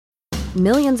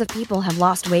Millions of people have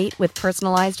lost weight with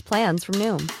personalized plans from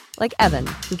Noom. Like Evan,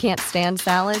 who can't stand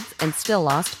salads and still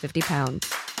lost 50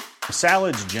 pounds.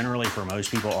 Salads generally for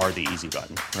most people are the easy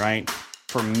button, right?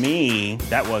 For me,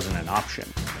 that wasn't an option.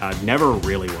 I never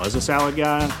really was a salad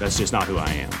guy. That's just not who I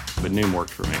am. But Noom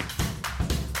worked for me.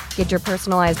 Get your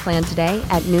personalized plan today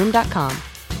at Noom.com.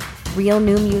 Real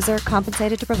Noom user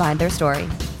compensated to provide their story.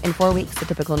 In 4 weeks, the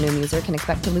typical Noom user can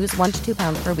expect to lose 1 to 2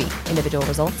 pounds per week. Individual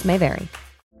results may vary.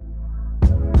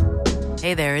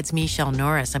 Hey there, it's Michelle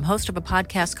Norris. I'm host of a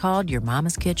podcast called Your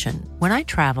Mama's Kitchen. When I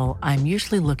travel, I'm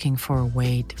usually looking for a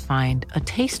way to find a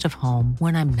taste of home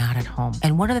when I'm not at home.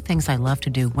 And one of the things I love to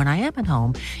do when I am at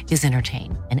home is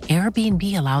entertain. And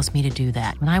Airbnb allows me to do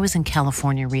that. When I was in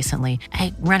California recently,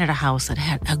 I rented a house that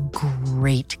had a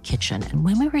great kitchen. And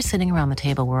when we were sitting around the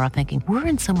table, we were all thinking, we're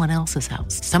in someone else's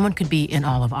house. Someone could be in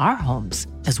all of our homes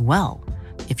as well.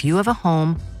 If you have a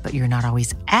home, but you're not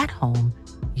always at home,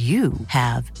 you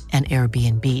have an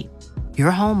Airbnb.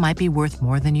 Your home might be worth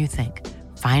more than you think.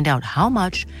 Find out how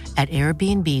much at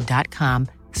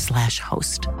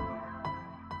airbnb.com/host.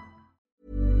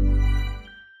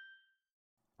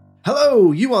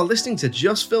 Hello, you are listening to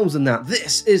Just Films and That.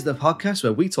 This is the podcast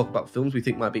where we talk about films we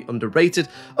think might be underrated,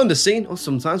 underseen, or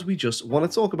sometimes we just want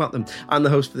to talk about them. I'm the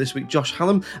host for this week, Josh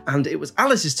Hallam, and it was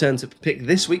Alice's turn to pick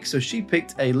this week, so she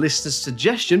picked a listener's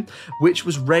suggestion, which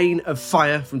was Reign of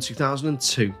Fire from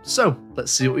 2002. So,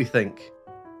 let's see what we think.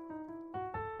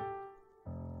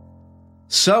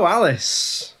 So,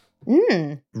 Alice,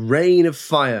 Reign of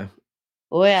Fire.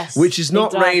 Oh, yes. Which is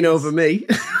not Reign Over Me.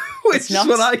 Which is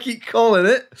what I keep calling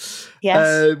it.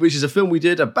 Yes. Which is a film we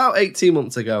did about 18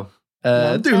 months ago.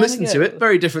 Do listen to it.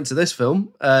 Very different to this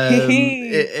film,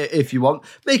 if you want.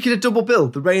 Make it a double bill.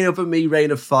 The Reign Over Me,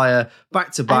 Reign of Fire,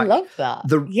 back to back. I love that.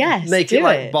 Make it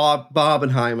like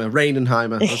Barbenheimer,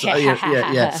 Rainenheimer.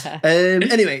 Yeah.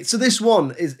 Anyway, so this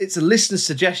one, it's a listener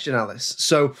suggestion, Alice.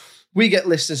 So we get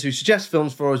listeners who suggest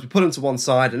films for us, we put them to one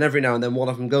side, and every now and then one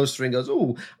of them goes through and goes,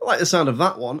 oh, I like the sound of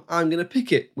that one, I'm going to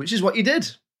pick it, which is what you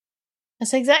did.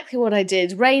 That's exactly what I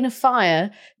did. Reign of Fire,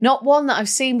 not one that I've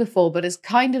seen before, but has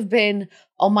kind of been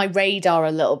on my radar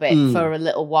a little bit for a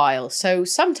little while. So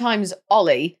sometimes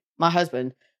Ollie, my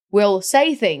husband, will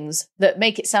say things that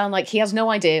make it sound like he has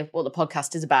no idea what the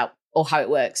podcast is about or how it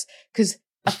works. Because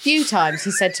a few times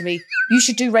he said to me, you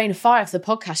should do Reign of Fire for the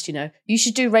podcast, you know. You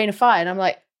should do Reign of Fire. And I'm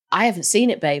like, I haven't seen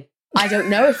it, babe. I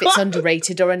don't know if it's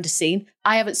underrated or underseen.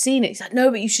 I haven't seen it. He's like, no,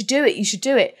 but you should do it. You should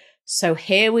do it. So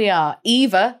here we are.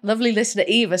 Eva, lovely listener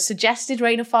Eva, suggested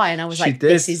Reign of Fire. And I was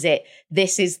this is it.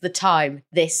 This is the time.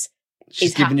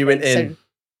 She's giving you an in. So,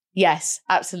 yes,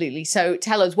 absolutely. So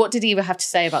tell us, what did Eva have to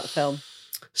say about the film?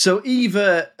 So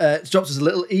Eva dropped us a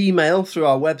little email through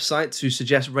our website to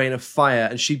suggest Reign of Fire,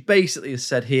 and she basically has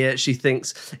said here she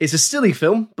thinks it's a silly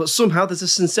film, but somehow there's a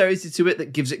sincerity to it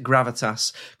that gives it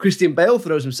gravitas. Christian Bale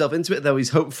throws himself into it, though he's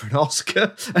hoping for an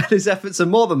Oscar, and his efforts are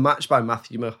more than matched by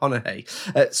Matthew McConaughey.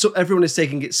 So everyone is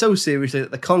taking it so seriously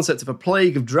that the concept of a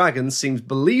plague of dragons seems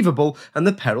believable, and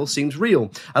the peril seems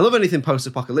real. I love anything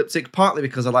post-apocalyptic, partly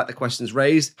because I like the questions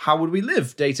raised. How would we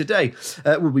live day to day?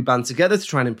 Would we band together to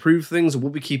try and improve things, or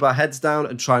would we keep our heads down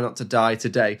and try not to die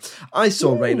today? I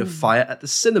saw Reign of Fire at the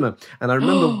cinema, and I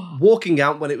remember walking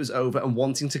out when it was over and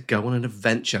wanting to go on an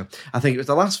adventure. I think it was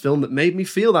the last film that made me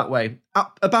feel that way.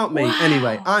 About me,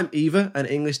 anyway. I'm Eva, an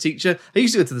English teacher. I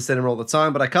used to go to the cinema all the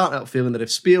time, but I can't help feeling that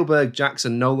if Spielberg,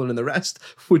 Jackson, Nolan and the rest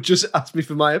would just ask me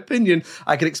for my opinion,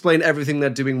 I could explain everything they're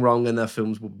doing wrong and their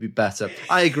films would be better.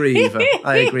 I agree, Eva.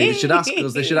 I agree. They should ask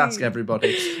us. They should ask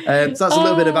everybody. So that's a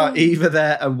little bit about Eva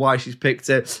there and why she's picked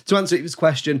it. To answer Eva's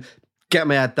question, get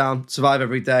my head down, survive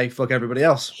every day, fuck everybody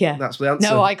else. Yeah. That's the answer.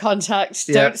 No eye contact,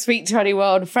 don't speak to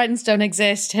anyone, friends don't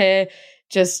exist here.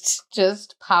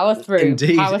 Just power through.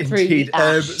 Indeed.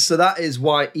 So that is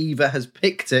why Eva has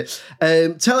picked it.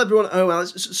 Tell everyone,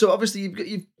 Alice, so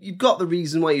obviously you've got the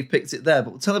reason why you've picked it there,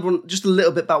 but tell everyone just a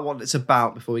little bit about what it's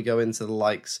about before we go into the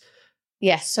likes.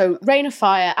 Yes, so Reign of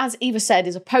Fire, as Eva said,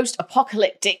 is a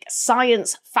post-apocalyptic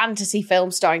science fantasy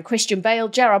film starring Christian Bale,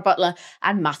 Gerard Butler,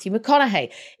 and Matthew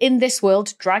McConaughey. In this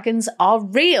world, dragons are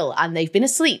real, and they've been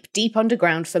asleep deep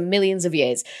underground for millions of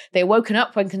years. They're woken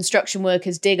up when construction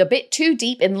workers dig a bit too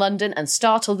deep in London and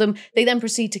startle them. They then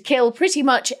proceed to kill pretty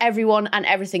much everyone and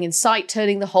everything in sight,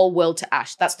 turning the whole world to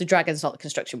ash. That's the dragons, not the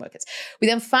construction workers. We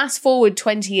then fast forward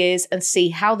 20 years and see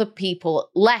how the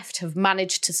people left have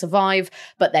managed to survive,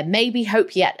 but there may be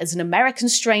hope yet, as an American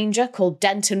stranger called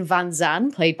Denton Van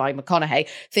Zandt, played by McConaughey,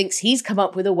 thinks he's come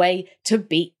up with a way to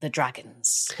beat the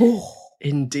dragons.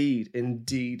 Indeed.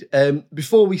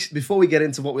 Before we get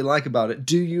into what we like about it,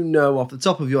 do you know off the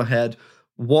top of your head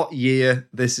what year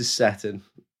this is set in?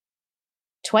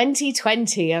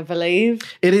 2020, I believe.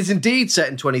 It is indeed set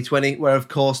in 2020, where, of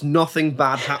course, nothing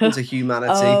bad happened to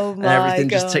humanity Oh and everything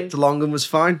my just God. ticked along and was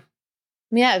fine.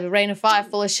 Yeah, the Reign of Fire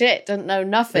full of shit. Doesn't know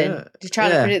nothing. Yeah. You're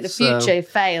trying to predict the So, future.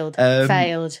 Failed.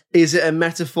 Failed. Is it a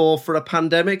metaphor for a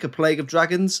pandemic, a plague of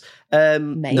dragons?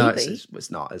 Maybe. No,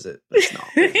 it's not, is it? It's not.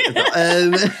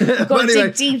 It's not. You've got to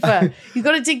dig deeper. You've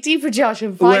got to dig deeper, Josh,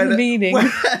 and find the meaning.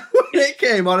 When it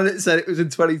came on and it said it was in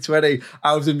 2020,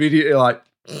 I was immediately like...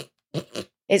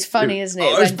 It's funny, isn't it?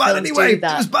 Oh, it was when bad films anyway. do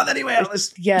that. It was bad anyway,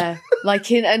 Alice. Yeah, like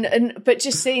but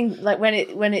just seeing like when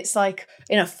it's like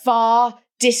in a far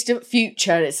distant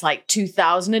future, it's like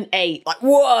 2008. Like,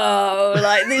 whoa,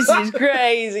 like this is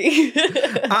crazy.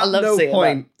 I love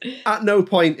seeing that. At no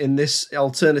point in this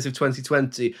alternative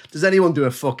 2020 does anyone do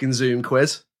a fucking Zoom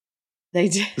quiz. They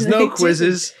do. There's no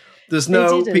quizzes. There's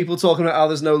no people talking about how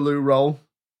there's no loo roll.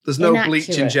 There's no bleach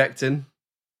Inaccurate. injecting.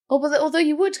 Oh, but although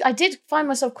I did find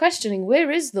myself questioning, where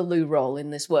is the loo roll in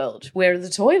this world? Where are the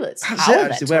toilets?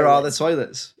 Where are the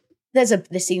toilets?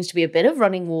 There seems to be a bit of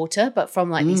running water, but from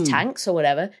like these tanks or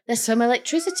whatever, there's some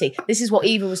electricity. This is what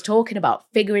Eva was talking about,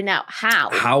 figuring out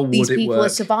how these would it people work? are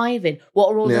surviving.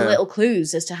 What are all the Yeah. little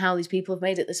clues as to how these people have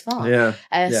made it this far? Yeah.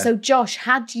 So, Josh,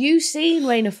 had you seen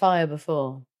Reign of Fire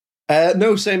before?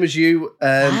 No, same as you.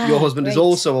 Your husband is great.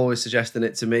 also always suggesting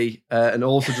it to me, and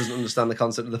also doesn't understand the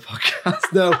concept of the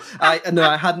podcast. No,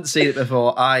 I hadn't seen it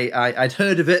before. I'd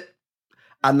heard of it,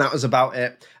 and that was about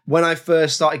it. When I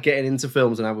first started getting into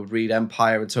films, and I would read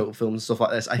Empire and Total Films and stuff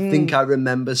like this, I think I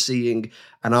remember seeing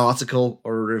an article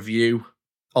or a review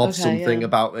of something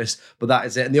about this, but that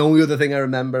is it. And the only other thing I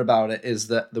remember about it is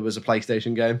that there was a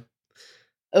PlayStation game.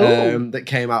 That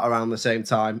came out around the same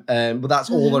time. But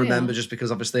that's all I remember, just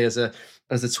because obviously as a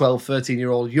 12,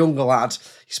 13-year-old younger lad,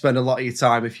 you spend a lot of your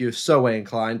time, if you're so way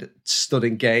inclined,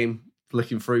 studying game,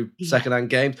 flicking through secondhand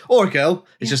games, or a girl.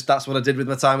 It's just that's what I did with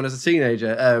my time when I was a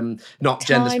teenager. Not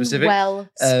gender specific. Well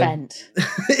spent.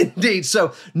 Indeed.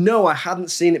 So no, I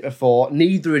hadn't seen it before.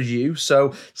 Neither had you.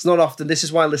 So it's not often. This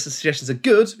is why listener suggestions are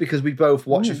good, because we both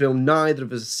watch a film neither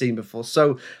of us have seen before.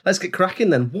 So let's get cracking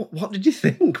then. What did you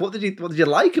think? What did you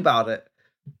like about it?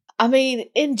 I mean,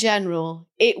 in general,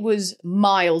 it was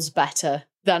miles better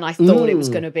than I thought it was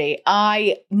going to be.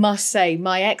 I must say,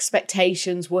 my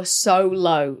expectations were so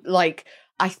low. Like,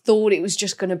 I thought it was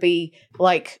just going to be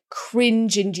like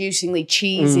cringe-inducingly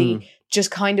cheesy, just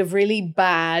kind of really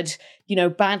bad,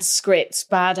 bad scripts,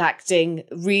 bad acting,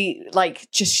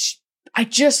 I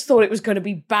just thought it was going to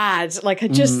be bad. Like, I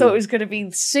just thought it was going to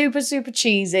be super, super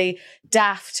cheesy,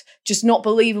 daft, just not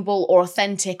believable or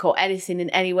authentic or anything in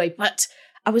any way. But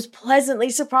I was pleasantly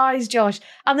surprised, Josh.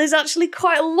 And there's actually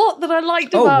quite a lot that I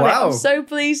liked about it. I'm so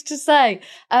pleased to say.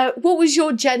 What was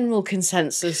your general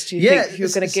consensus, do you think, if you're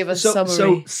going to give us a summary?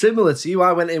 So similar to you,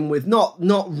 I went in with not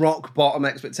rock bottom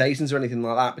expectations or anything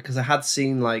like that, because I had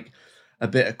seen like a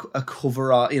bit of a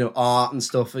cover art, art and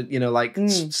stuff,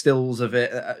 and, stills of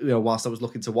it, whilst I was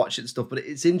looking to watch it and stuff. But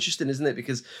it's interesting, isn't it?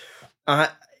 Because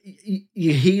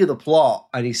you hear the plot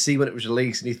and you see when it was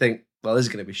released and you think, well, this is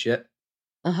going to be shit.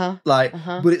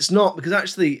 But it's not, because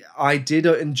actually I did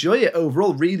enjoy it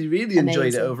overall, really, really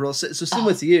enjoyed it overall. So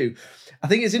similar to you. I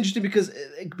think it's interesting because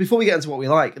before we get into what we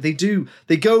like, they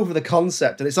go over the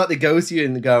concept, and it's like they go to you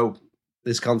and they go,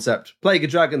 this concept, Plague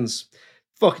of Dragons,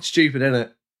 fucking stupid,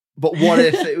 innit? But what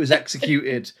if it was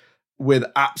executed with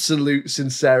absolute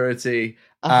sincerity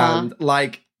and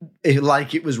like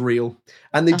it was real?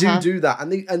 And they do that,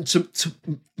 and to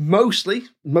mostly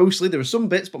there are some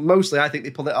bits, but mostly I think they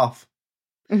pull it off.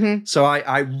 So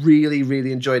I really,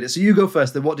 really enjoyed it. So you go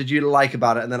first. Then what did you like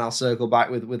about it? And then I'll circle back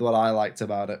with what I liked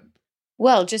about it.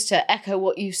 Well, just to echo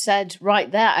what you said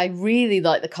right there, I really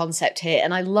like the concept here,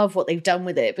 and I love what they've done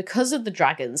with it. Because of the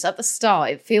dragons, at the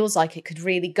start, it feels like it could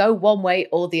really go one way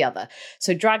or the other.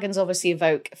 So dragons obviously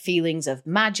evoke feelings of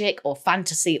magic or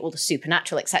fantasy or the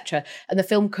supernatural, etc. And the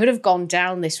film could have gone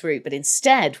down this route, but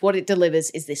instead, what it delivers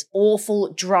is this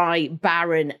awful, dry,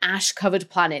 barren,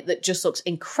 ash-covered planet that just looks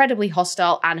incredibly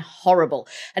hostile and horrible.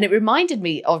 And it reminded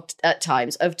me at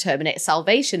times of Terminator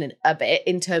Salvation a bit,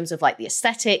 in terms of like the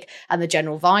aesthetic and the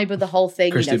general vibe of the whole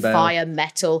thing. Christian Bale. Fire,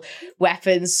 metal,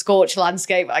 weapons, scorched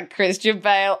landscape, and Christian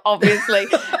Bale, obviously.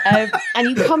 And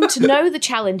you come to know the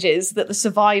challenges that the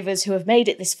survivors who have made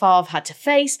it this far have had to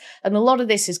face. And a lot of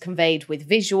this is conveyed with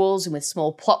visuals and with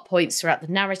small plot points throughout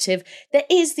the narrative. There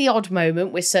is the odd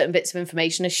moment where certain bits of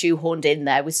information are shoehorned in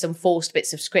there with some forced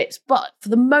bits of scripts. But for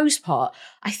the most part,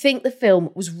 I think the film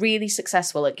was really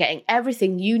successful at getting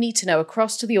everything you need to know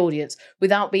across to the audience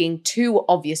without being too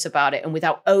obvious about it and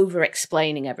without over-explaining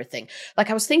explaining everything. Like,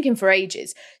 I was thinking for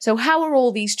ages, so how are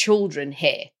all these children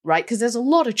here, right? Because there's a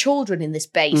lot of children in this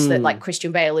base that, like,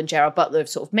 Christian Bale and Gerard Butler have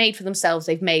sort of made for themselves.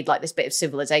 They've made, like, this bit of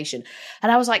civilization.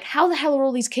 And I was like, how the hell are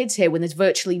all these kids here when there's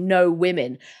virtually no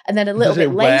women? And then a little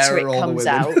bit later it comes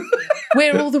out,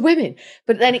 where are all the women?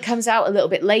 But then it comes out a little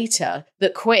bit later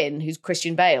that Quinn, who's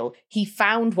Christian Bale, he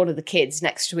found one of the kids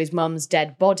next to his mum's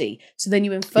dead body. So then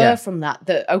you infer from that,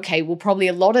 okay, well, probably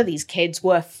a lot of these kids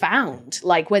were found,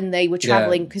 like when they were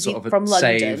traveling, because he's from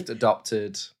London. Saved,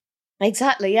 adopted.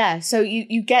 Exactly, yeah. So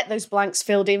you get those blanks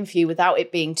filled in for you without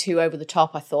it being too over the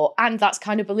top, I thought. And that's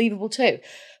kind of believable too.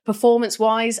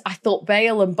 Performance-wise, I thought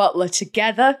Bale and Butler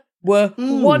together were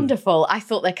wonderful. I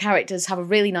thought their characters have a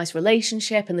really nice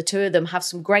relationship, and the two of them have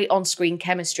some great on-screen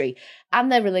chemistry,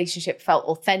 and their relationship felt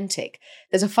authentic.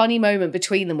 There's a funny moment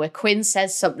between them where Quinn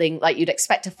says something like you'd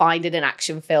expect to find in an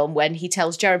action film when he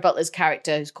tells Gerard Butler's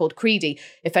character, who's called Creedy,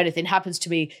 if anything happens to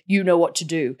me, you know what to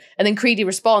do. And then Creedy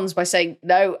responds by saying,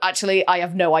 no, actually, I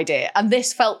have no idea. And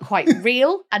this felt quite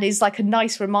real and is like a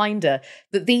nice reminder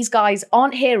that these guys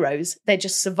aren't heroes, they're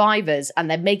just survivors,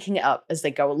 and they're making it up as they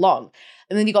go along.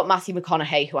 And then you got Matthew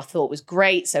McConaughey, who I thought was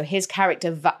great. So his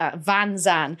character, Van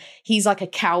Zan, he's like a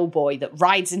cowboy that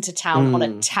rides into town on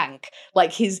a tank.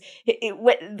 Like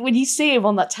when you see him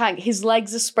on that tank, his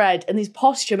legs are spread and his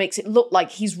posture makes it look like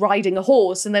he's riding a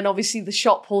horse. And then obviously the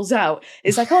shot pulls out.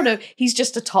 It's like, oh no, he's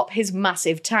just atop his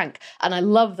massive tank. And I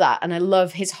love that. And I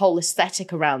love his whole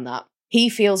aesthetic around that. He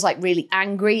feels like really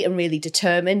angry and really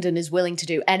determined and is willing to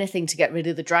do anything to get rid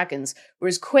of the dragons,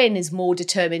 whereas Quinn is more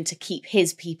determined to keep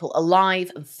his people alive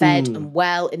and fed and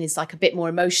well, and is like a bit more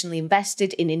emotionally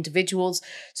invested in individuals.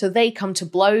 So they come to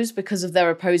blows because of their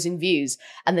opposing views.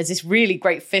 And there's this really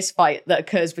great fist fight that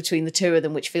occurs between the two of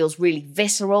them, which feels really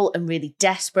visceral and really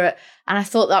desperate. And I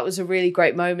thought that was a really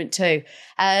great moment too.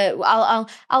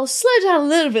 I'll slow down a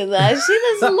little bit there. See,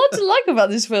 there's a lot to like about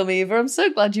this film, Eva. I'm so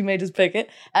glad you made us pick it.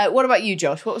 What about you,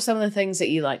 Josh? What were some of the things that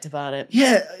you liked about it?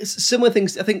 Yeah, similar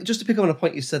things. I think just to pick up on a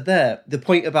point you said there, the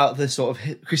point about the sort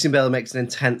of Christian Bale makes an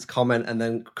intense comment and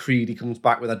then Creedy comes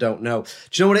back with "I don't know."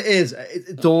 Do you know what it is?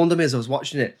 It dawned on me as I was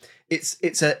watching it.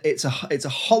 It's a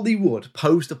Hollywood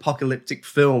post-apocalyptic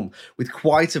film with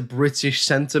quite a British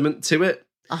sentiment to it.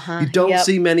 You don't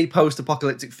see many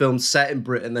post-apocalyptic films set in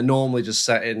Britain. They're normally just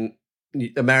set in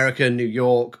America, New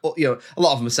York. You know, a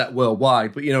lot of them are set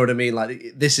worldwide, but you know what I mean.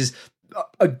 Like this is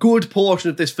a good portion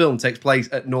of this film takes place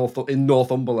in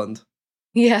Northumberland.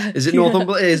 Yeah, is it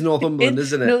Northumberland? It is Northumberland,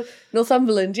 isn't it?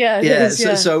 Northumberland, yeah. Yeah,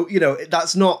 so you know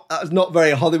that's not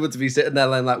very Hollywood to be sitting there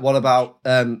like, what about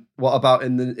in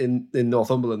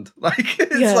Northumberland? Like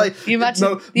it's like you imagine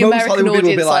most American Hollywood people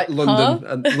will be like London,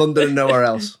 and London and nowhere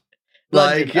else.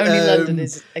 London, only London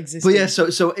is existing. But yeah,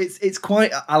 so it's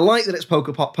quite. I like that it's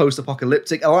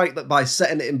post-apocalyptic. I like that by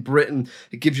setting it in Britain,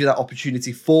 it gives you that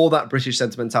opportunity for that British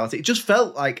sentimentality. It just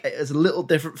felt like it's a little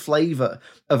different flavour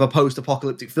of a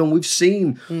post-apocalyptic film. We've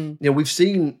seen, we've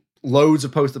seen loads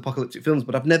of post-apocalyptic films,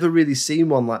 but I've never really seen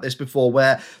one like this before,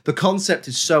 where the concept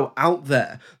is so out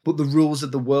there, but the rules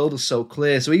of the world are so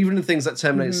clear. So even in things like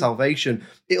Terminator Salvation,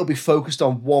 it'll be focused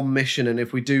on one mission, and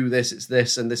if we do this, it's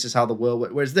this, and this is how the world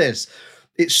works. Whereas this,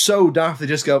 it's so daft. They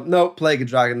just go, no, Plague of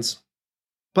Dragons,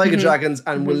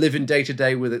 and we're living day to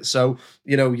day with it. So,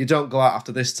 you know, you don't go out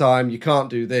after this time. You can't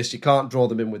do this. You can't draw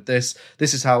them in with this.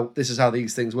 This is how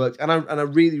these things work. And I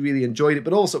really, really enjoyed it.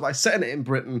 But also by setting it in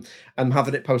Britain and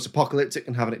having it post-apocalyptic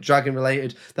and having it dragon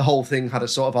related, the whole thing had a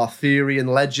sort of Arthurian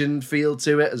legend feel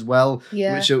to it as well.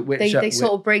 Yeah, they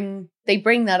sort of bring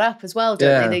that up as well,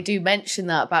 don't they? They do mention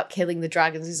that about killing the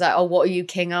dragons. He's like, oh, what are you,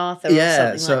 King Arthur?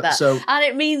 Or something like that. And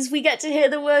it means we get to hear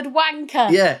the word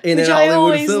wanker. Yeah, which I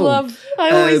always love.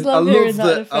 I always love hearing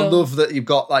that in a film. I love that you've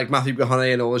got like Matthew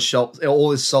McConaughey and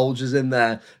all his soldiers in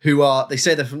there who are, they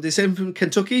say from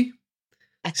Kentucky?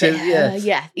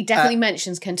 He definitely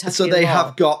mentions Kentucky. So they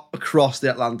have got across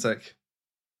the Atlantic.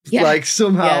 Yeah. Like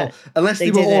somehow, unless they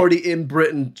were already in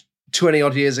Britain 20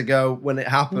 odd years ago when it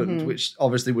happened, which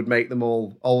obviously would make them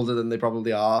all older than they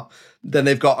probably are, then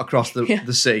they've got across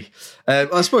the sea.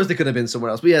 I suppose they could have been somewhere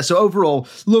else. But yeah, so overall,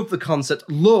 loved the concept,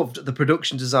 loved the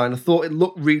production design. I thought it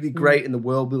looked really great in the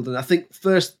world building. I think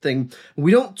first thing,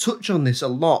 we don't touch on this a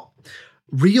lot,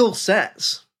 real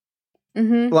sets.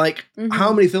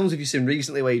 How many films have you seen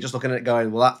recently where you're just looking at it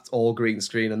going, well, that's all green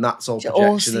screen and that's all projection,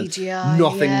 all CGI, and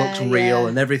nothing looks real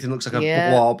and everything looks like a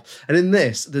blob. And in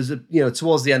this, there's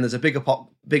towards the end, there's a big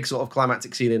sort of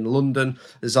climactic scene in London.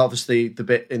 There's obviously the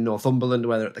bit in Northumberland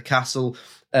where they're at the castle,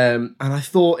 and I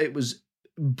thought it was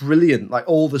brilliant. Like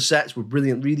all the sets were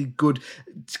brilliant, really good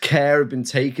care had been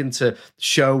taken to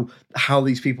show how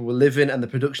these people were living and the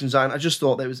production design. I just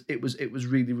thought that it was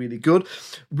really, really good.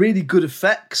 Really good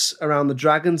effects around the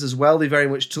dragons as well. They very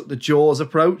much took the Jaws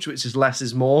approach, which is less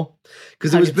is more.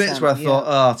 Because there was bits where I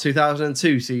thought,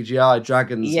 2002 CGI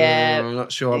dragons. Yeah. I'm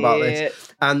not sure about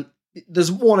this. And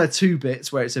there's one or two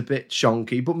bits where it's a bit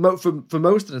chonky, but for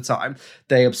most of the time,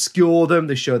 they obscure them,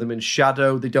 they show them in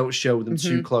shadow, they don't show them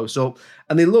too close up,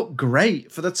 and they look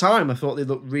great. For the time, I thought they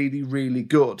looked really, really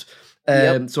good.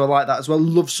 So I like that as well.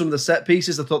 Love some of the set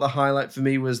pieces. I thought the highlight for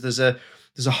me was there's a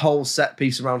whole set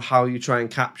piece around how you try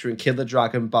and capture and kill a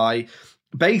dragon by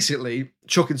basically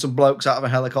chucking some blokes out of a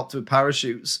helicopter with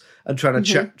parachutes and trying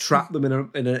to trap them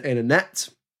in a net.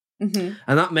 And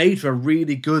that made for a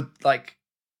really good, like,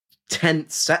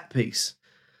 tense set piece.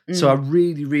 So I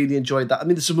really, really enjoyed that. I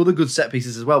mean, there's some other good set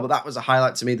pieces as well, but that was a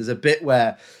highlight to me. There's a bit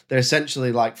where they're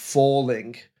essentially like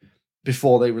falling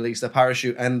before they release their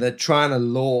parachute, and they're trying to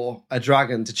lure a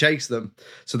dragon to chase them.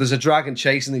 So there's a dragon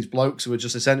chasing these blokes who are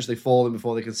just essentially falling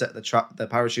before they can set their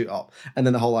parachute up. And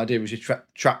then the whole idea was you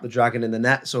trap the dragon in the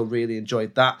net. So really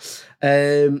enjoyed that.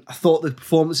 I thought the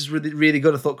performance was really, really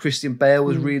good. I thought Christian Bale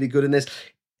was really good in this.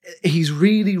 He's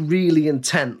really, really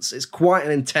intense. It's quite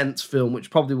an intense film, which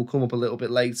probably will come up a little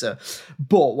bit later.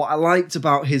 But what I liked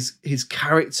about his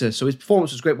character, so his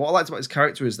performance was great. What I liked about his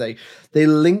character is they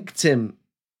linked him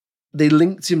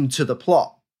to the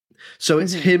plot. So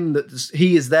it's him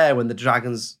he is there when the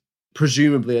dragons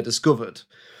presumably are discovered.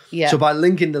 Yeah. So by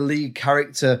linking the lead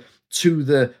character to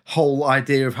the whole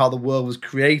idea of how the world was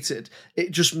created,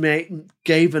 it just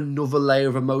gave another layer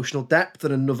of emotional depth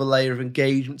and another layer of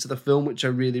engagement to the film, which I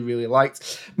really, really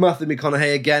liked. Matthew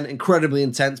McConaughey, again, incredibly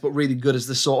intense, but really good as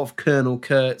the sort of Colonel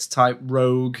Kurtz type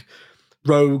rogue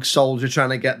soldier trying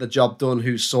to get the job done,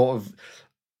 who's sort of,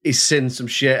 he's seen some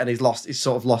shit and he's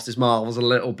sort of lost his marbles a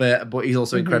little bit, but he's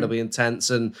also incredibly intense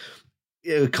and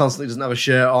constantly doesn't have a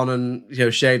shirt on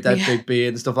and shaved head, big beard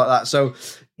and stuff like that. So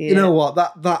you know what,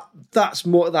 that's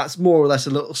more or less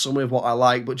a little summary of what I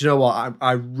like. But you know what,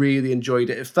 I really enjoyed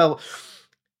it. It felt,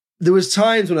 there was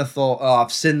times when I thought,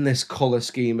 I've seen this color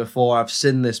scheme before, I've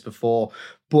seen this before,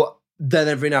 but then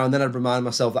every now and then I'd remind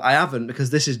myself that I haven't,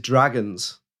 because this is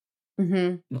dragons. Do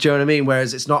you know what I mean?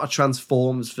 Whereas it's not a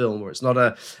Transformers film, or it's not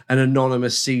an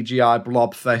anonymous CGI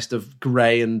blob fest of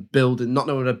grey and building, not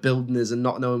knowing what a building is and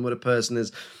not knowing what a person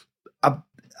is.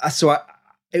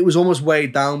 It was almost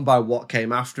weighed down by what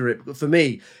came after it. But for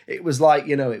me, it was like,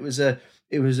 it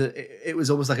was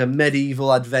almost like a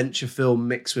medieval adventure film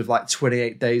mixed with like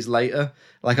 28 Days Later.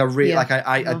 Like I'd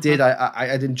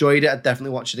enjoyed it. I'd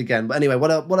definitely watch it again. But anyway,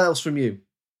 what else from you?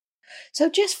 So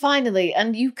just finally,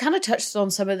 and you kind of touched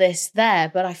on some of this there,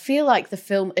 but I feel like the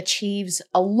film achieves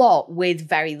a lot with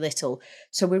very little.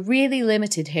 So we're really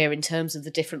limited here in terms of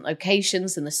the different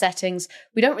locations and the settings.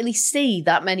 We don't really see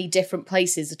that many different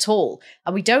places at all.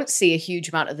 And we don't see a huge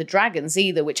amount of the dragons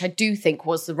either, which I do think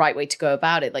was the right way to go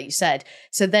about it, like you said.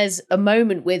 So there's a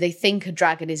moment where they think a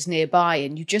dragon is nearby,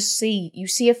 and you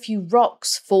see a few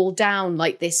rocks fall down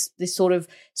like this sort of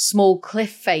small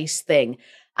cliff face thing.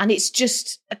 And there's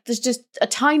just a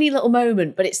tiny little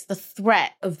moment, but it's the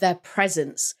threat of their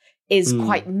presence is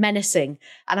quite menacing.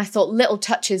 And I thought little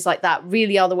touches like that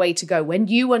really are the way to go. When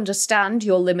you understand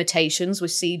your limitations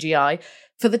with CGI,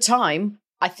 for the time,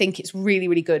 I think it's really,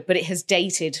 really good, but it has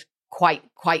dated quite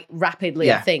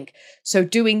rapidly, I think. So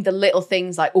doing the little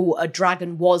things like, a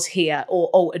dragon was here,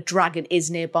 or a dragon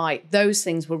is nearby, those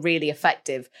things were really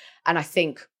effective. And I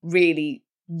think really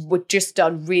were just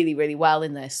done really, really well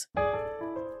in this.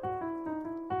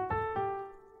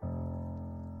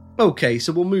 Okay,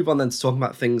 so we'll move on then to talking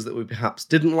about things that we perhaps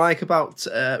didn't like about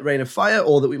Reign of Fire,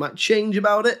 or that we might change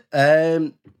about it.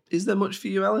 Is there much for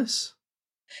you, Ellis?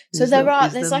 There's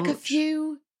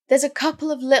a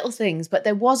couple of little things, but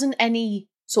there wasn't any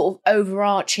sort of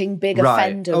overarching big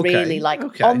offender, really.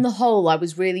 On the whole, I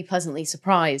was really pleasantly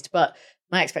surprised, but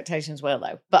my expectations were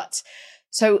low. But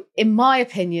so in my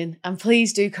opinion, and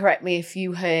please do correct me if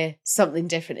you hear something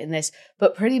different in this,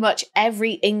 but pretty much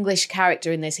every English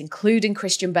character in this, including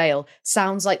Christian Bale,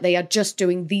 sounds like they are just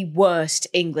doing the worst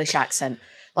English accent.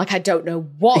 Like, I don't know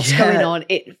what's going on.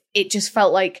 It just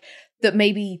felt like that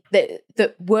maybe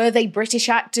that were they British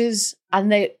actors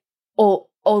and or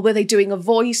were they doing a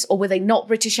voice, or were they not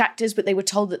British actors, but they were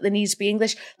told that they needs to be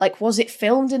English? Like, was it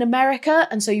filmed in America?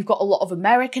 And so you've got a lot of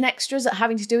American extras that are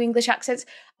having to do English accents?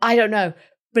 I don't know.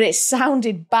 But it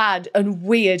sounded bad and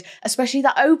weird, especially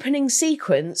that opening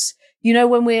sequence. You know,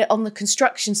 when we're on the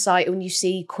construction site, when you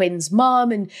see Quinn's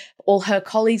mum and all her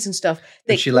colleagues and stuff,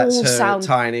 she lets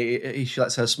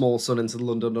her small son into the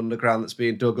London Underground that's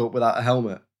being dug up without a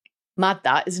helmet. Mad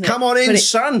that, isn't it? Come on in,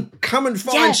 son. Come and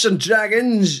find some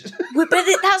dragons. But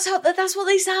that's what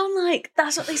they sound like.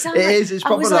 That's what they sound like. It is. It's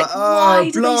probably like,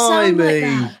 why do they sound like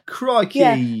that? Crikey.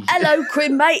 Yeah. Hello,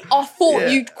 Quinn, mate. I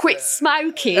thought you'd quit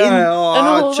smoking.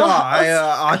 I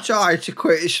try to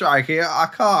quit smoking. I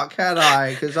can't, can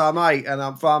I? Because I'm 8 and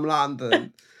I'm from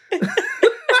London.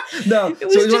 No, so it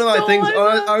was one of my things.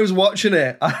 I was watching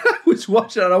it. I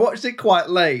watched it quite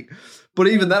late. But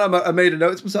even then, I made a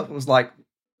note to myself. I was like,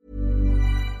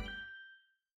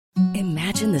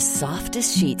 Imagine the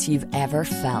softest sheets you've ever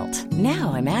felt.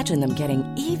 Now imagine them getting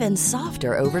even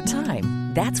softer over time.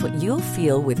 That's what you'll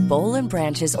feel with Boll &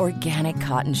 Branch's organic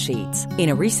cotton sheets. In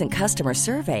a recent customer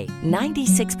survey,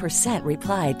 96%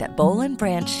 replied that Boll &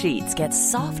 Branch sheets get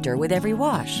softer with every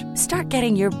wash. Start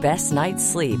getting your best night's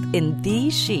sleep in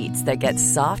these sheets that get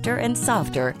softer and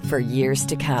softer for years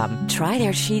to come. Try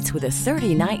their sheets with a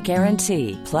 30-night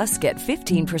guarantee. Plus, get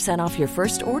 15% off your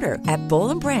first order at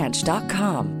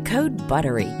bollandbranch.com. Code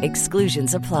BUTTERY.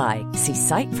 Exclusions apply. See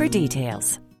site for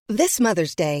details. This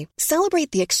Mother's Day,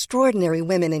 celebrate the extraordinary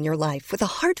women in your life with a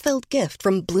heartfelt gift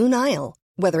from Blue Nile.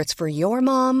 Whether it's for your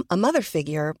mom, a mother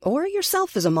figure, or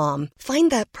yourself as a mom,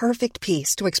 find that perfect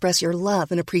piece to express your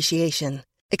love and appreciation.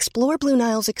 Explore Blue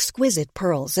Nile's exquisite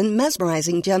pearls and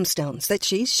mesmerizing gemstones that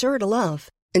she's sure to love.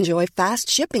 Enjoy fast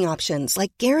shipping options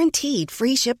like guaranteed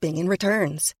free shipping and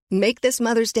returns. Make this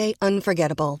Mother's Day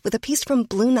unforgettable with a piece from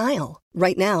Blue Nile.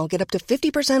 Right now, get up to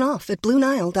 50% off at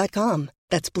BlueNile.com.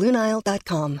 That's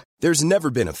BlueNile.com. There's never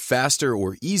been a faster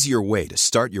or easier way to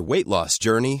start your weight loss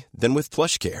journey than with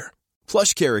PlushCare.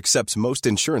 PlushCare accepts most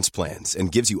insurance plans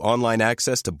and gives you online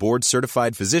access to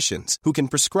board-certified physicians who can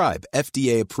prescribe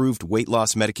FDA-approved weight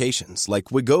loss medications like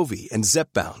Wegovy and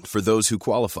Zepbound for those who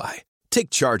qualify. Take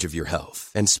charge of your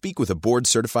health and speak with a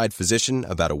board-certified physician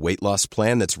about a weight loss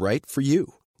plan that's right for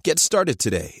you. Get started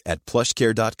today at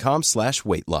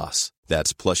plushcare.com/weight loss.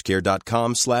 That's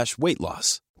plushcare.com/weight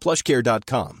loss.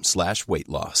 plushcare.com/weight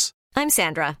loss. I'm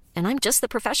Sandra, and I'm just the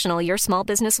professional your small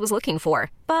business was looking for.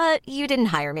 But you didn't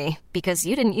hire me because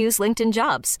you didn't use LinkedIn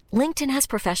Jobs. LinkedIn has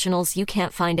professionals you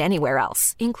can't find anywhere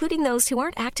else, including those who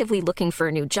aren't actively looking for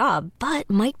a new job, but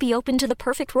might be open to the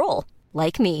perfect role,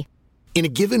 like me. In a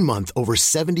given month, over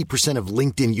 70% of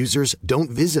LinkedIn users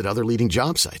don't visit other leading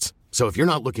job sites. So if you're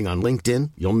not looking on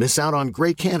LinkedIn, you'll miss out on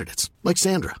great candidates like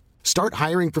Sandra. Start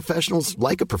hiring professionals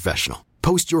like a professional.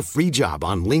 Post your free job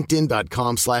on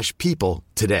linkedin.com/people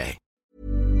today.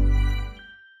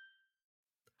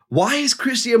 why is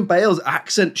Christian Bale's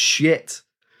accent shit?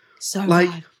 So like,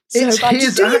 bad. It's so bad. his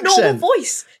Just do accent. your normal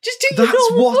voice. Just do your That's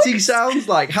normal what voice. he sounds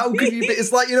like. How could you be?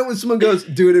 It's like, you know, when someone goes,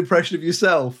 do an impression of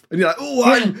yourself, and you're like, oh,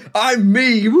 I'm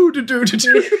me. Woo, do. You're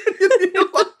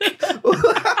like,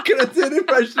 well, how can I do an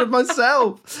impression of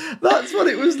myself? That's what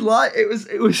it was like. It was.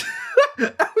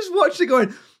 I was watching,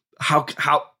 going, how.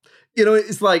 You know,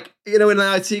 it's like, you know, in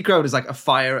an IT crowd, it's like a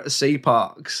fire at a sea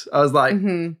parks. I was like,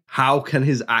 how can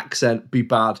his accent be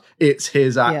bad? It's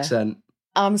his accent.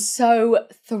 I'm so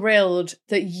thrilled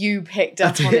that you picked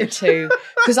up on it too,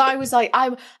 because I was like,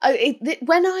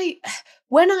 when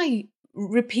I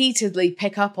repeatedly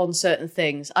pick up on certain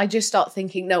things, I just start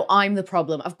thinking, no, I'm the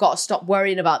problem. I've got to stop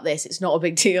worrying about this. It's not a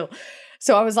big deal.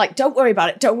 So I was like, don't worry about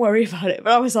it. Don't worry about it.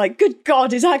 But I was like, good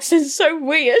God, his accent's so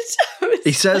weird.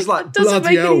 He says like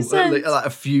bloody hell like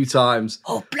a few times.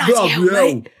 Oh, bloody hell,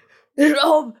 mate.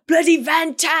 Oh, bloody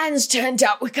Van Tan's turned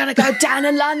up. We're going to go down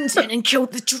to London and kill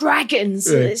the dragons.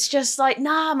 Yeah. It's just like,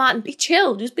 nah, man, be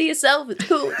chill. Just be yourself. It's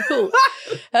cool. It's cool.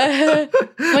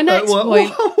 My next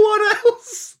point. What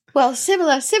else? Well,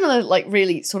 similar, like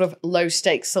really sort of low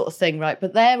stakes sort of thing, right?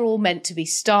 But they're all meant to be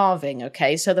starving,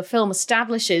 okay? So the film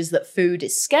establishes that food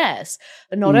is scarce.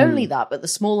 And not only that, but the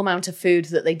small amount of food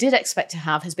that they did expect to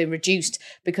have has been reduced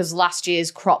because last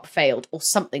year's crop failed or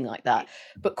something like that.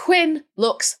 But Quinn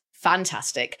looks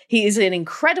fantastic. He is in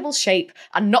incredible shape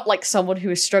and not like someone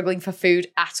who is struggling for food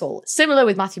at all. Similar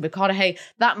with Matthew McConaughey,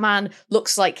 that man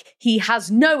looks like he has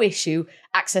no issue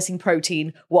accessing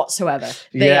protein whatsoever.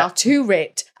 They are too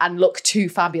ripped and look too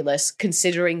fabulous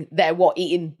considering they're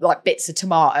eating like bits of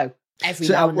tomato every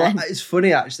now and then. It's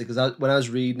funny actually because when I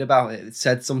was reading about it, it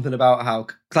said something about how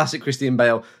classic Christian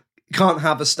Bale can't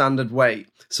have a standard weight.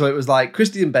 So it was like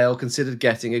Christian Bale considered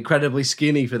getting incredibly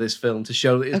skinny for this film to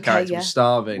show that his character was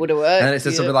starving. Would have worked. And then it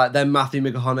said something like, then Matthew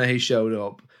McConaughey showed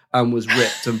up and was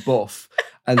ripped and buff.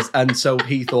 And so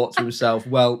he thought to himself,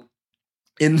 well,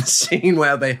 in the scene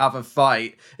where they have a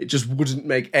fight, it just wouldn't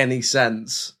make any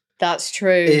sense. That's true.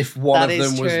 If one of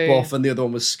them was buff and the other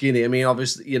one was skinny. I mean,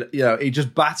 obviously, you know, he'd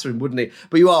just batter him, wouldn't he?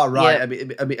 But you are right.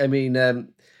 Yeah. I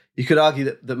mean, you could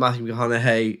argue that Matthew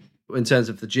McConaughey, in terms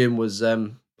of the gym, was all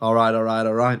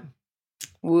right.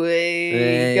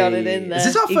 We got it in there. Is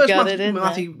this our You first got it in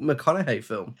Matthew McConaughey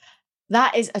film?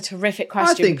 That is a terrific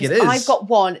question. I think it is. I've got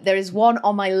one. There is one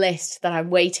on my list that I'm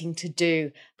waiting to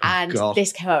do. And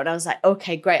this came out and I was like,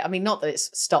 okay, great. I mean, not that it's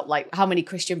stopped. Like, how many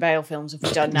Christian Bale films have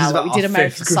we done now? Like, we did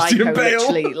American Psycho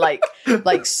literally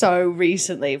like so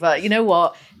recently. But you know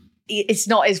what? It's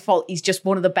not his fault. He's just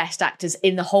one of the best actors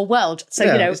in the whole world. So,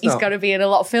 he's going to be in a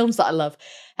lot of films that I love.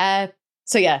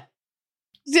 So, yeah.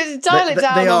 Dial it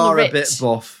down. They are a bit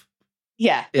buff.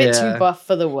 Yeah, a bit too buff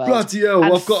for the world. Bloody hell,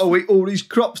 I've got to eat all these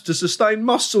crops to sustain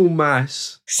muscle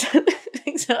mass.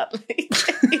 Exactly.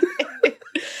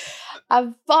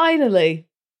 And finally,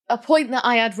 a point that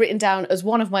I had written down as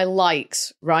one of my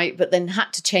likes, right, but then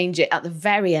had to change it at the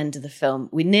very end of the film.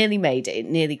 We nearly made it. It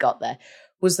nearly got there.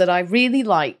 Was that I really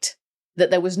liked that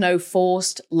there was no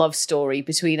forced love story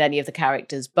between any of the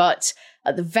characters. But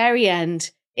at the very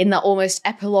end, in that almost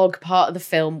epilogue part of the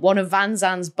film, one of Van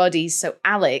Zandt's buddies, so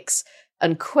Alex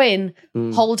and Quinn,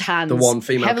 hold hands. The one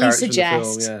female heavily character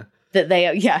suggest in the film, that they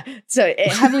are, so it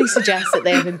heavily suggests that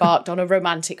they have embarked on a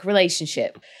romantic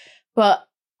relationship. But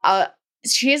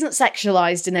she isn't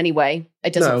sexualized in any way,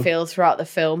 it doesn't feel, throughout the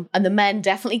film. And the men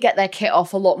definitely get their kit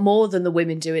off a lot more than the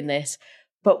women do in this.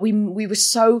 But we were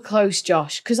so close,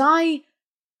 Josh, because I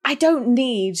don't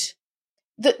need...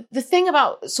 The thing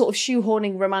about sort of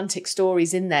shoehorning romantic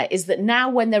stories in there is that now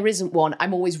when there isn't one,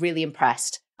 I'm always really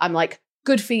impressed. I'm like,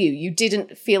 good for you. You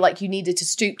didn't feel like you needed to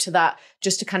stoop to that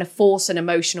just to kind of force an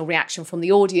emotional reaction from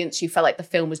the audience. You felt like the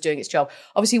film was doing its job.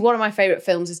 Obviously, one of my favourite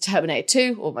films is Terminator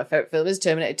 2, or my favourite film is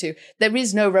Terminator 2. There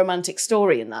is no romantic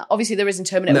story in that. Obviously, there is in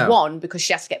Terminator 1 because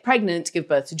she has to get pregnant to give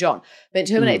birth to John. But in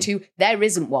Terminator 2, there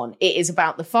isn't one. It is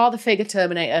about the father figure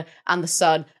Terminator and the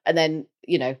son, and then,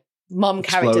 mum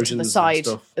character to the side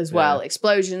as well. Yeah.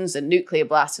 Explosions and nuclear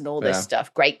blasts and all this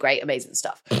stuff. Great, amazing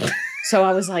stuff. So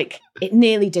I was like, it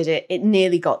nearly did it. It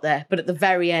nearly got there. But at the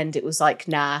very end, it was like,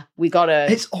 nah, they've got to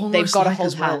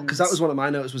hold hands. Because that was one of my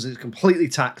notes, was it's completely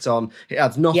tacked on. It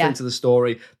adds nothing to the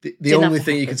story. The only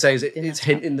thing you could say is it's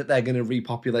hinting that they're going to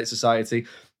repopulate society.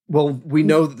 Well, we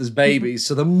know that there's babies,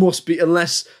 so there must be,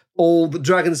 unless all the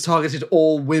dragons targeted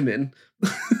all women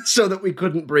so that we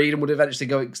couldn't breed and would eventually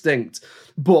go extinct.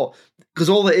 But because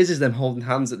all it is them holding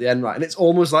hands at the end, right? And it's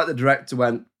almost like the director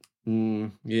went,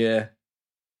 yeah,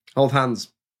 hold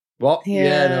hands. What?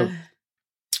 Yeah, no.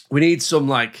 We need some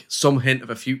hint of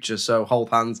a future, so hold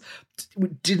hands. We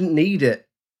didn't need it.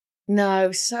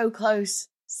 No, so close.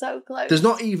 So close. There's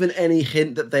not even any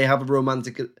hint that they have a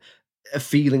romantic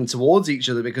feeling towards each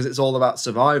other because it's all about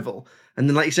survival. And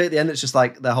then, like you say, at the end, it's just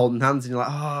like they're holding hands and you're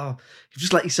like, oh, you've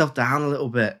just let yourself down a little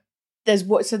bit. There's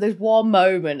one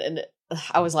moment, and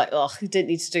I was like, oh, you didn't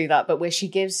need to do that. But where she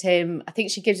gives him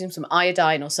some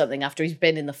iodine or something after he's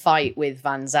been in the fight with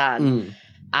Van Zandt.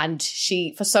 And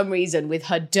she, for some reason, with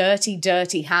her dirty,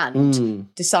 dirty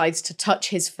hand, decides to touch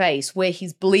his face where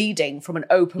he's bleeding from an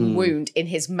open wound in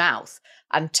his mouth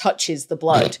and touches the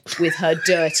blood with her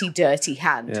dirty, dirty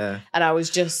hand. Yeah. And I was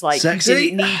just like, sexy. You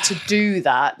didn't need to do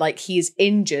that. Like, he is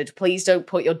injured. Please don't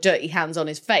put your dirty hands on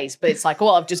his face. But it's like,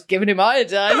 well, I've just given him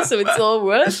iodine, so it's all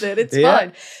worth it. It's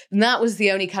fine. And that was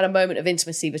the only kind of moment of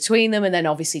intimacy between them. And then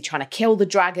obviously trying to kill the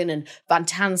dragon and Van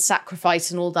Tan's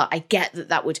sacrifice and all that. I get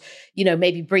that would,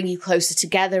 maybe bring you closer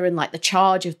together and like the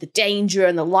charge of the danger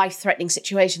and the life-threatening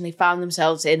situation they found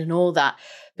themselves in and all that.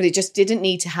 But it just didn't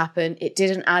need to happen. It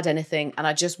didn't add anything. And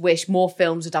I just wish more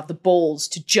films would have the balls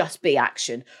to just be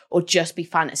action or just be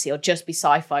fantasy or just be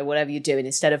sci-fi, whatever you're doing,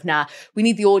 instead of, we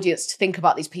need the audience to think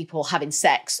about these people having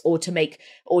sex or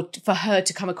for her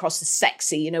to come across as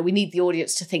sexy. We need the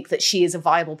audience to think that she is a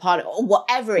viable partner or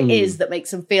whatever it is that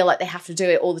makes them feel like they have to do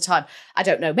it all the time. I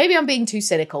don't know. Maybe I'm being too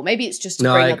cynical. Maybe it's just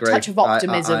to bring a touch of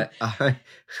optimism.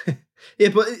 Yeah,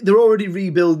 but they're already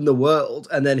rebuilding the world,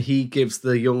 and then he gives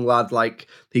the young lad,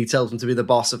 he tells him to be the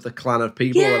boss of the clan of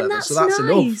people or whatever. So that's nice.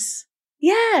 Enough.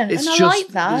 Yeah, I like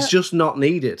that. It's just not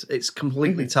needed. It's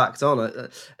completely tacked on.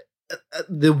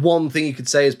 The one thing you could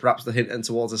say is perhaps the hint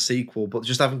towards a sequel, but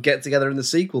just have them get together in the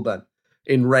sequel then.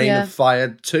 In Reign of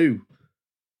Fire 2.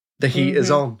 The heat is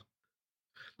on.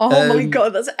 Oh my God,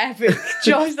 that's epic.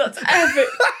 Josh, that's epic.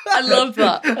 I love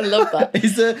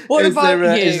that. What about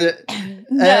you?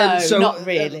 No, not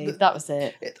really. That was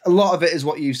it. A lot of it is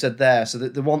what you said there. So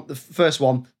the first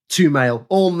one, 2 male,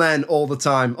 all men all the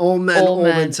time, all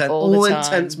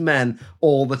intense men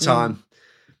all the time.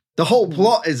 The whole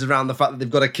plot is around the fact that they've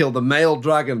got to kill the male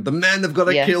dragon. The men have got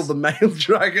to kill the male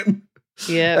dragon.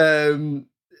 Yeah.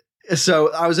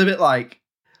 So I was a bit like,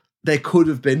 there could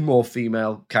have been more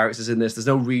female characters in this. There's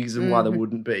no reason why there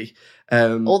wouldn't be.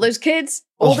 All those kids.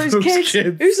 All those kids.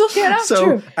 Who's looking after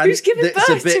them? Who's giving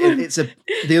birth to them?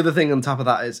 The other thing on top of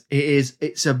that is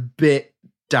it's a bit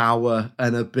dour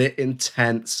and a bit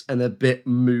intense and a bit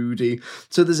moody.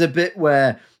 So there's a bit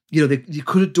where, you know, you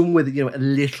could have done with, you know, a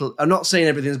little. I'm not saying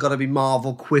everything's got to be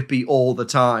Marvel quippy all the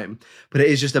time, but it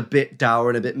is just a bit dour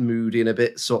and a bit moody and a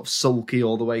bit sort of sulky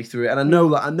all the way through it. And I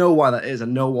know why that is. I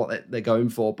know what they're going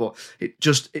for, but it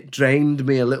drained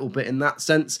me a little bit in that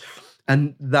sense.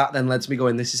 And that then led to me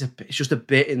going, it's just a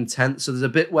bit intense. So there's a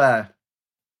bit where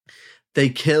they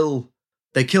kill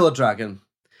a dragon.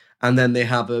 And then they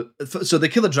they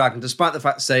kill a dragon, despite the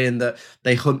fact saying that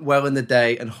they hunt well in the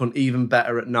day and hunt even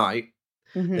better at night.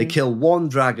 Mm-hmm. They kill one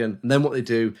dragon, and then what they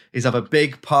do is have a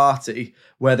big party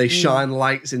where they shine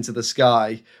lights into the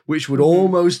sky, which would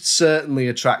almost certainly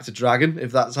attract a dragon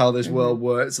if that's how this world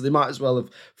works. So they might as well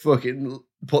have fucking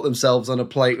put themselves on a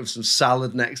plate with some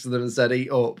salad next to them and said,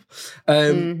 eat up.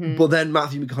 But then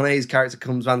Matthew McConaughey's character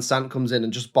Van Sant comes in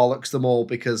and just bollocks them all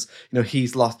because, you know,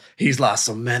 he's lost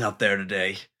some men up there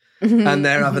today. And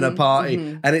they're having a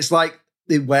party. And it's like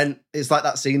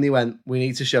that scene they went, we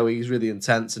need to show he's really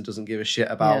intense and doesn't give a shit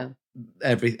about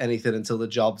anything until the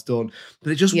job's done.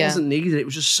 But it just wasn't needed. It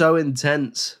was just so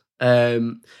intense.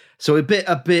 So a bit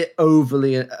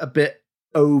overly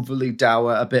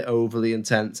dour, a bit overly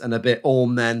intense, and a bit all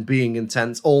men being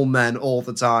intense, all men all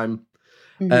the time.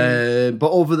 But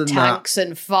other than tanks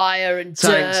and fire and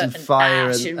dirt and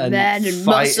ash and men and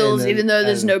muscles, even though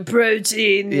there's no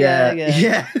protein.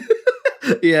 Yeah.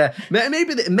 Yeah.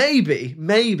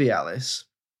 Maybe Alice.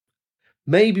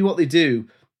 Maybe what they do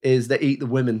is they eat the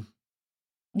women.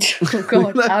 Oh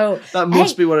God! That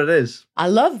must be what it is. I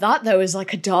love that though, as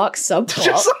like a dark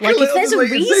subplot. Like if there's a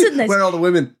reason, where are all the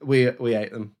women? We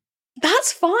ate them.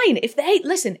 That's fine.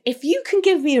 If you can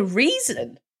give me a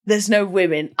reason. There's no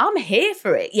women. I'm here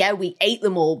for it. Yeah, we ate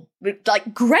them all.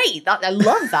 Like, great. I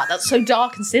love that. That's so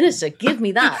dark and sinister. Give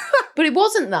me that. But it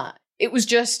wasn't that. It was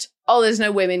just, there's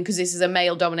no women because this is a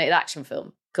male-dominated action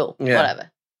film. Cool. Yeah.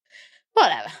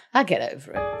 Whatever. I get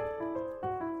over it.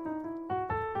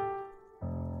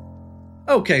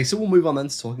 Okay, so we'll move on then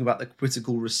to talking about the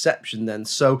critical reception then.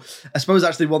 So I suppose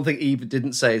actually one thing Eva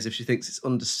didn't say is if she thinks it's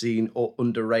underseen or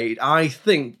underrated. I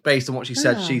think based on what she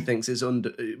said, she thinks it's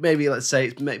maybe let's say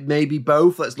it's maybe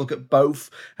both. Let's look at both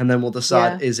and then we'll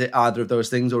decide is it either of those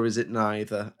things or is it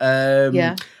neither.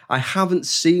 I haven't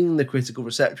seen the critical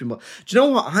reception, but do you know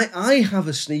what? I have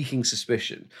a sneaking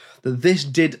suspicion that this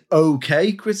did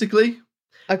okay critically.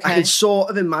 Okay. I can sort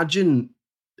of imagine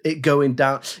it going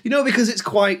down, you know, because it's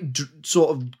quite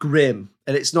sort of grim,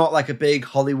 and it's not like a big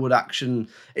Hollywood action.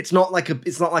 It's not like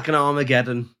an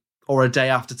Armageddon or A Day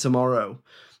After Tomorrow.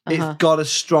 It's got a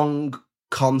strong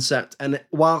concept, and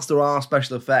whilst there are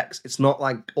special effects, it's not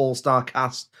like all-star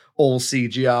cast, all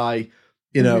CGI,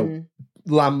 you know,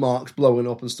 landmarks blowing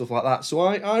up and stuff like that. So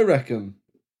I reckon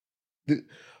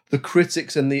the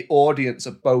critics and the audience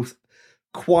are both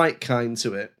quite kind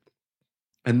to it.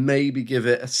 And maybe give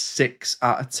it a 6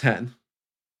 out of 10.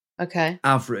 Okay.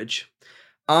 Average.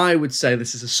 I would say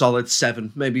this is a solid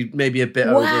 7, maybe a bit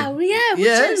over. Wow, yeah,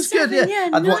 it's 7, good.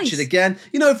 Yeah, I'd watch it again.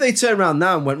 You know, if they turn around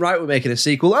now and went, right, we're making a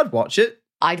sequel, I'd watch it.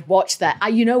 I'd watch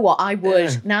that. You know what? I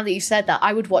would. Yeah. Now that you said that,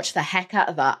 I would watch the heck out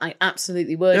of that. I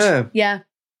absolutely would. Yeah.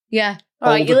 All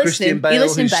right, you're listening. You're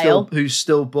listening, Bale. Who's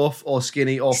still buff or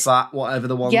skinny or fat, whatever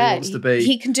the one he wants to be.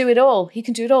 He can do it all.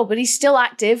 But he's still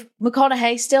active.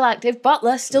 McConaughey, still active.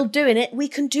 Butler, still doing it. We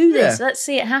can do this. Yeah. Let's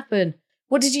see it happen.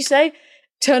 What did you say?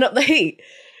 Turn up the heat.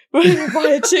 Rain of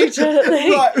Fire 2, turn up the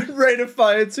heat. Right, Rain of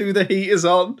Fire 2, the heat is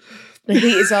on. The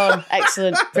heat is on.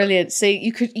 Excellent. Brilliant. See,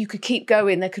 you could keep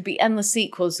going. There could be endless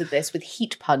sequels of this with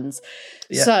heat puns.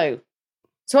 Yeah. So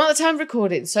at the time of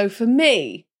recording, so for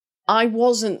me, I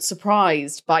wasn't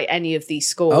surprised by any of these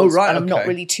scores. Oh, right. And I'm not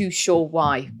really too sure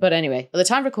why. But anyway, at the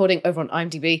time of recording, over on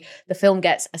IMDb, the film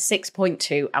gets a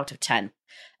 6.2 out of 10.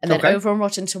 And then over on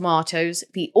Rotten Tomatoes,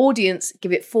 the audience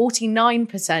give it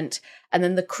 49%, and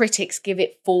then the critics give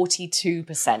it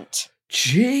 42%.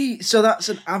 Gee, so that's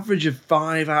an average of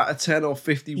 5 out of 10 or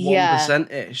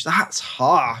 51%-ish. That's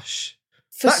harsh.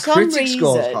 That critic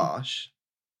score's harsh.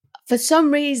 For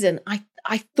some reason,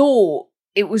 I thought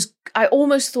it was, I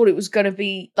almost thought it was going to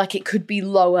be, like it could be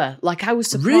lower. Like I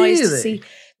was surprised to see.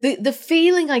 The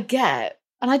feeling I get,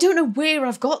 and I don't know where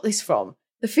I've got this from,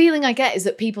 the feeling I get is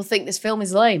that people think this film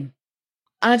is lame.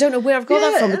 And I don't know where I've got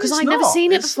that from because I've never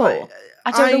seen it before. Like,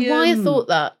 I don't know why I thought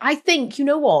that. I think, you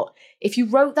know what? If you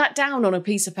wrote that down on a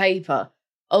piece of paper,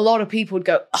 a lot of people would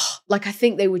go, oh, like I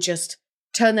think they would just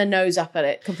turn their nose up at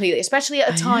it completely, especially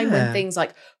at a time when things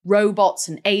like robots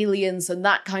and aliens and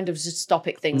that kind of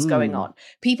dystopic things going on.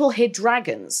 People hear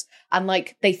dragons and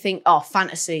like they think, oh,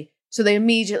 fantasy. So they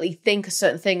immediately think a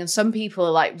certain thing. And some people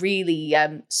are like really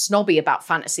snobby about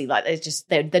fantasy. Like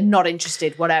they're not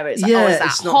interested, whatever. It's like, is that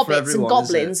hobbits and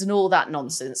goblins and all that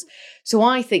nonsense. So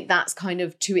I think that's kind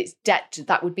of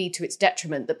that would be to its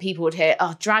detriment that people would hear,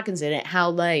 oh, dragons in it, how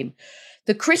lame.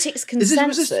 The critics'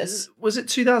 consensus... Was it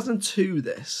 2002,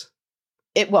 this?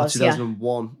 It was,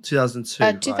 2001,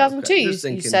 2002. 2002, right,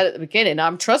 okay. You said at the beginning,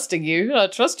 I'm trusting you. I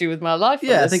trust you with my life.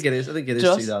 Yeah, I think it is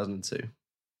 2002.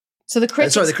 So the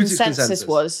critics' consensus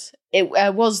was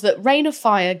that Reign of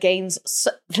Fire gains...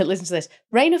 listen to this.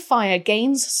 Reign of Fire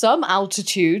gains some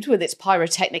altitude with its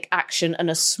pyrotechnic action and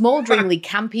a smolderingly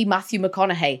campy Matthew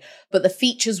McConaughey, but the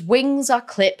feature's wings are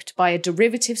clipped by a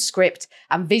derivative script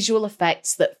and visual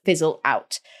effects that fizzle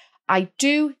out. I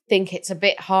do think it's a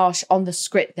bit harsh on the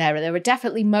script there. There are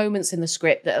definitely moments in the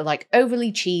script that are like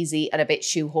overly cheesy and a bit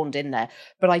shoehorned in there,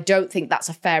 but I don't think that's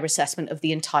a fair assessment of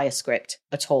the entire script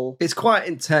at all. It's quite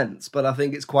intense, but I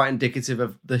think it's quite indicative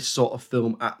of this sort of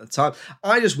film at the time.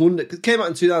 I just wonder, because it came out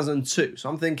in 2002, so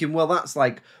I'm thinking, well, that's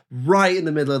like right in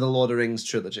the middle of the Lord of the Rings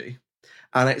trilogy,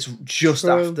 and it's just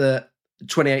after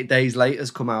 28 Days Later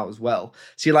has come out as well.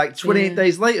 So you're like, 28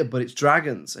 Days Later, but it's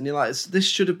dragons. And you're like, this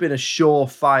should have been a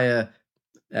surefire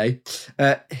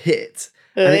hit.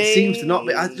 And it seems to not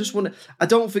be. I just wonder, I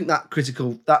don't think that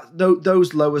critical,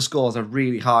 those lower scores are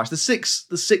really harsh. The 6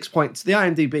 points, the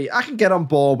IMDb, I can get on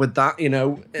board with that,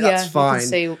 that's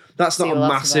fine. That's not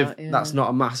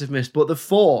a massive miss. But the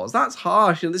 4s, that's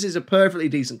harsh. And this is a perfectly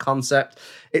decent concept.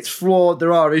 It's flawed.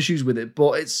 There are issues with it,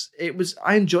 but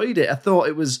I enjoyed it. I thought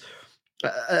it was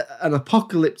an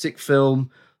apocalyptic film,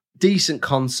 decent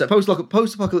concept,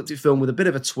 post-apocalyptic film with a bit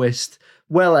of a twist,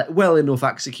 well enough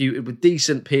executed with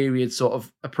decent period, sort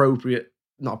of good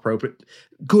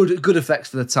effects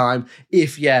for the time.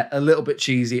 If a little bit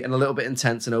cheesy and a little bit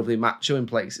intense and overly macho in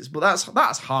places, but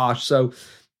that's harsh. So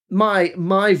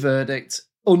my verdict: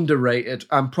 underrated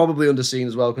and probably underseen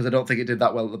as well, because I don't think it did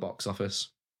that well at the box office.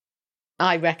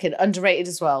 I reckon underrated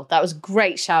as well. That was a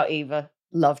great shout, Eva.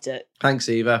 Loved it. Thanks,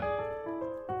 Eva.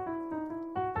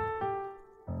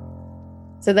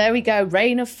 So there we go.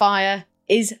 Reign of Fire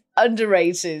is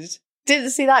underrated.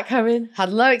 Didn't see that coming.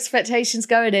 Had low expectations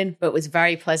going in, but was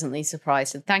very pleasantly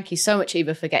surprised. And thank you so much,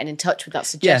 Eva, for getting in touch with that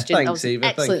suggestion. Yeah, thanks, that was an Eva.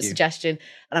 excellent suggestion.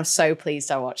 And I'm so pleased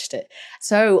I watched it.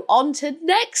 So on to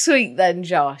next week then,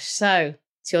 Josh. So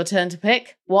it's your turn to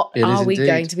pick. What are we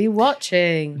going to be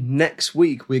watching? Next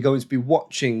week, we're going to be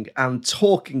watching and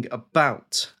talking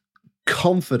about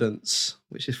Confidence,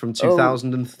 which is from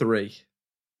 2003.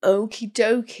 Okie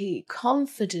dokie.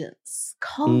 Confidence.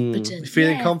 Feeling confident?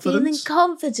 Feeling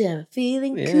confident.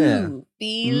 Feeling cool.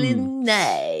 Feeling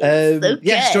nice.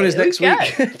 Yes, join us next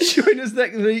week. Join us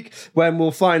next week when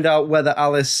we'll find out whether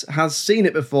Alice has seen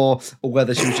it before or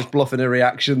whether she was just bluffing her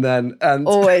reaction then. And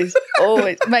Always.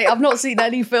 Mate, I've not seen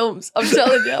any films. I'm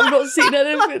telling you, I've not seen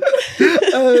anything.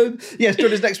 Yes,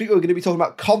 join us next week. We're going to be talking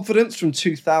about Confidence from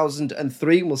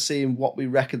 2003, and we'll see what we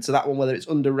reckon to that one, whether it's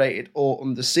underrated or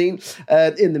underseen.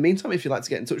 In the meantime, if you'd like to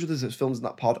get in touch with us, it's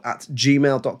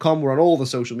filmsandthatpod@gmail.com. We're on all the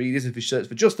social medias. If you search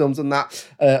for Just Films and That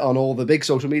on all the big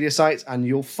social media sites, and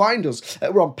you'll find us.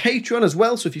 We're on Patreon as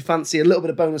well, so if you fancy a little bit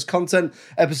of bonus content,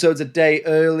 episodes a day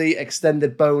early,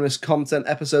 extended bonus content,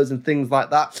 episodes and things like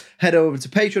that, head over to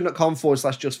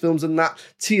patreon.com/justfilmsandthat.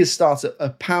 Tiers start at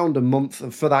 £1 a month,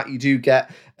 and for that you do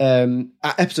get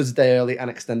episodes a day early and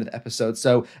extended episodes.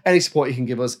 So any support you can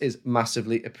give us is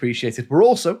massively appreciated. We're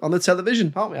also on the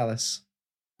television, aren't we, Alice?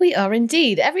 We are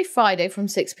indeed. Every Friday from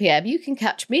 6 p.m, you can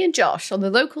catch me and Josh on the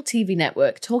local TV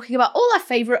network talking about all our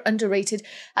favourite underrated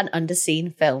and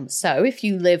underseen films. So if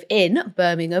you live in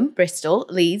Birmingham, Bristol,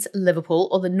 Leeds, Liverpool,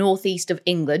 or the northeast of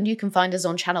England, you can find us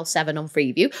on Channel 7 on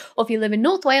Freeview. Or if you live in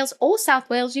North Wales or South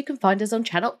Wales, you can find us on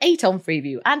Channel 8 on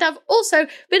Freeview. And I've also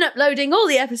been uploading all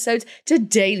the episodes to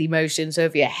Daily Motion. So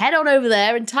if you head on over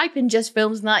there and type in Just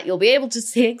Films and That, you'll be able to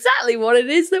see exactly what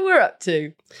it is that we're up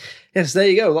to. Yes, there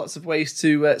you go. Lots of ways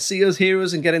to see us, hear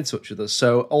us, and get in touch with us.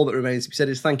 So all that remains to be said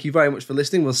is thank you very much for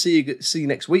listening. We'll see you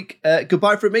next week.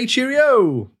 Goodbye from me.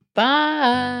 Cheerio.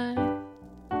 Bye.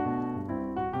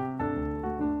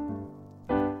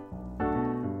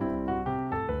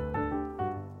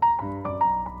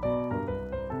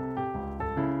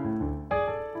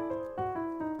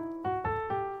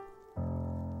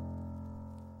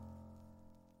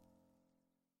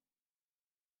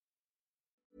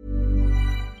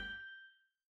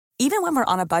 Even when we're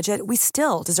on a budget, we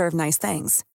still deserve nice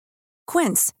things.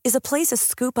 Quince is a place to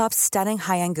scoop up stunning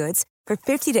high-end goods for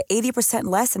 50 to 80%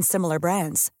 less than similar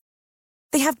brands.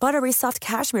 They have buttery soft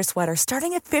cashmere sweaters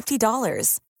starting at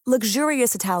 $50,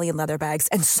 luxurious Italian leather bags,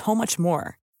 and so much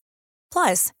more.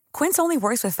 Plus, Quince only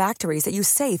works with factories that use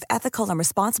safe, ethical, and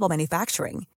responsible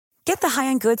manufacturing. Get the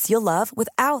high-end goods you'll love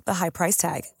without the high price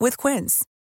tag with Quince.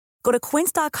 Go to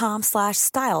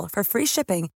quince.com/style for free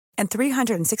shipping and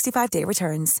 365-day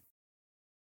returns.